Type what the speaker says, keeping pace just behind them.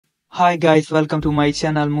Hi guys, welcome to my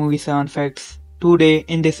channel Movie 7 Facts. Today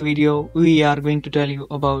in this video we are going to tell you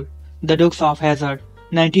about the Dukes of Hazzard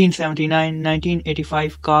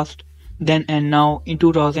 1979-1985 cast then and now in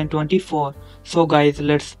 2024. So guys,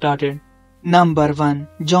 let's start it. Number 1.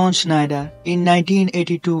 John Schneider in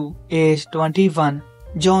 1982, age 21.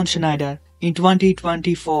 John Schneider in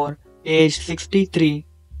 2024, age 63.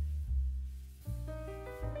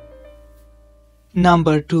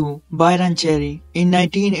 Number 2. Byron Cherry in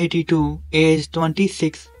 1982, age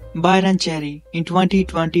 26. Byron Cherry in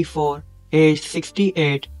 2024, age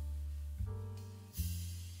 68.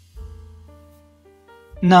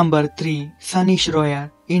 Number 3. Sonny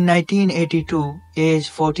Schroyer in 1982, age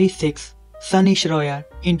 46. Sonny Schroyer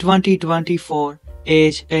in 2024,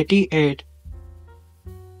 age 88.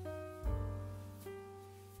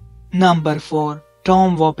 Number 4.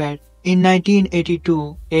 Tom Wopat in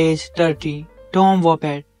 1982, age 30. Tom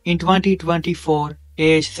Wopat in 2024,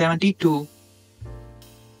 age 72.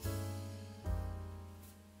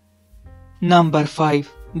 Number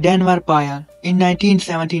 5. Denver Pyle in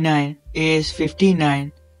 1979, age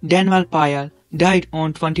 59. Denver Pyle died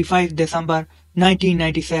on 25 December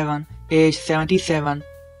 1997, age 77.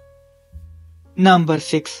 Number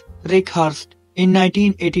 6. Rick Hurst in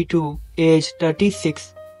 1982, age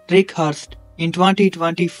 36. Rick Hurst in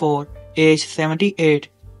 2024, age 78.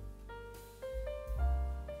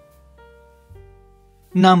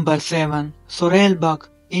 Number 7. Sorrell Bach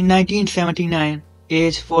in 1979,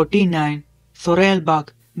 age 49. Sorrell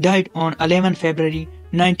Bach died on 11 February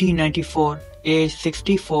 1994, age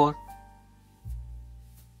 64.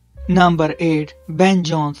 Number 8. Ben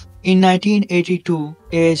Jones in 1982,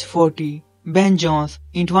 age 40. Ben Jones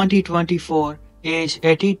in 2024, age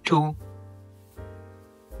 82.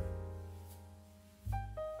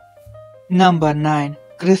 Number 9.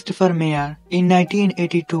 Christopher Mayer in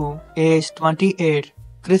 1982, age 28.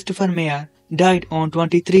 Christopher Mayer died on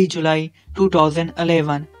 23 July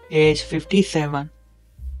 2011, age 57.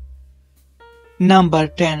 Number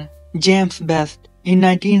 10. James Best in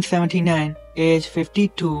 1979, age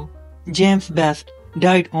 52. James Best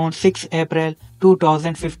died on 6 April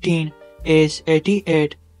 2015, age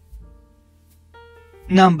 88.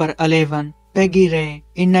 Number 11. Peggy Ray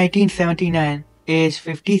in 1979, age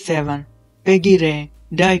 57. Peggy Ray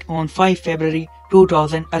died on 5 February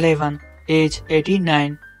 2011, age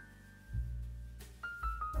 89.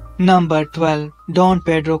 Number 12. Don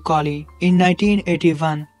Pedro Colley in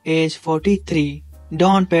 1981, age 43.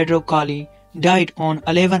 Don Pedro Colley died on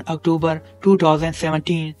 11 October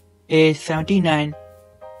 2017, age 79.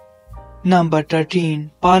 Number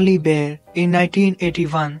 13. Parley Bear in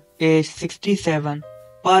 1981, age 67.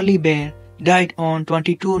 Parley Bear died on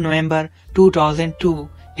 22 November 2002,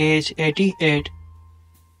 age 88.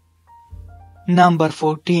 Number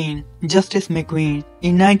 14. Justice McQueen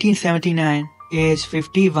in 1979, age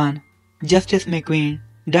 51. Justice McQueen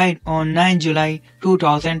died on 9 July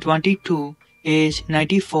 2022, age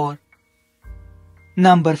 94.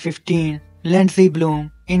 Number 15. Lindsey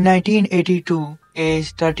Bloom in 1982,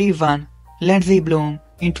 age 31. Lindsey Bloom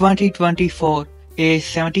in 2024, age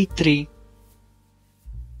 73.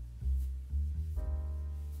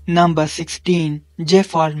 Number 16.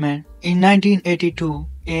 Jeff Altman in 1982,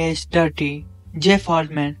 age 30. Jeff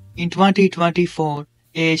Altman in 2024,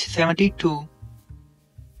 age 72.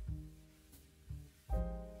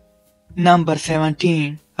 Number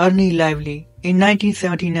 17. Ernie Lively in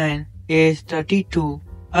 1979, age 32.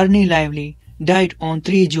 Ernie Lively died on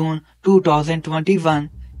 3 June 2021,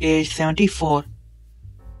 age 74.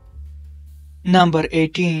 Number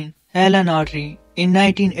 18. Alan Autry in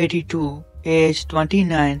 1982, age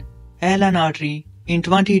 29. Alan Autry in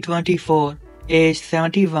 2024, age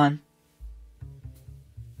 71.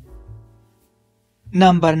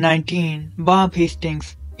 Number 19. Bob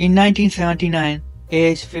Hastings in 1979,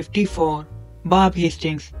 age 54. Bob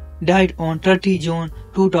Hastings died on 30 June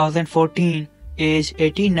 2014, age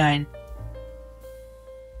 89.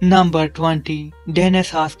 Number 20.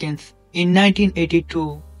 Dennis Hoskins in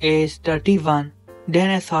 1982, age 31.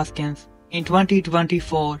 Dennis Hoskins in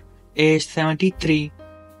 2024, age 73.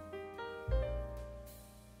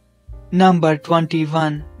 Number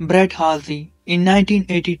 21. Brett Halsey in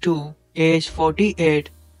 1982, age 48.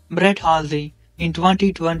 Brett Halsey in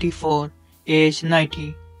 2024, age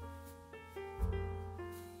 90.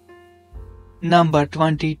 Number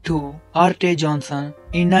 22. Arte Johnson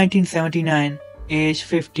in 1979, age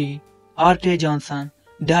 50. Arte Johnson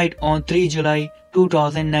died on 3 July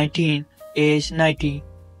 2019, age 90.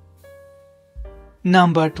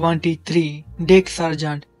 Number 23. Dick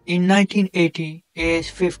Sargent in 1980, age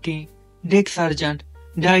 50. Dick Sargent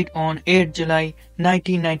died on 8 July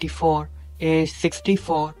 1994, age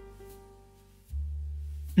 64.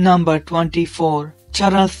 Number 24.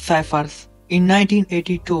 Charles Cyphers. In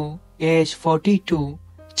 1982, age 42.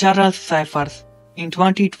 Charles Cyphers. In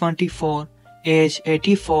 2024, age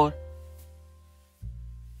 84.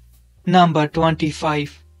 Number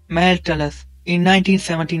 25. Mel Tullis. In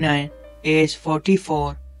 1979, age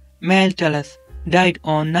 44. Mel Tullis died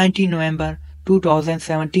on 19 November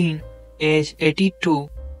 2017, age 82.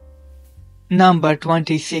 Number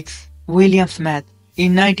 26. William Smith.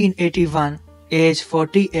 In 1981, age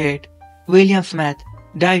 48. William Smith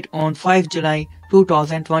died on 5 July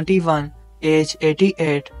 2021, age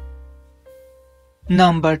 88.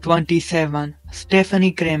 Number 27.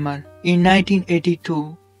 Stephanie Kramer. In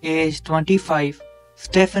 1982, age 25.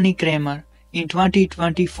 Stephanie Kramer. In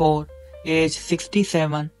 2024, age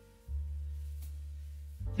 67.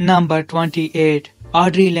 Number 28.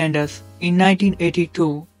 Audrey Landers. In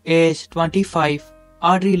 1982, age 25.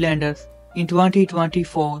 Audrey Landers. In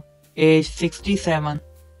 2024, age 67.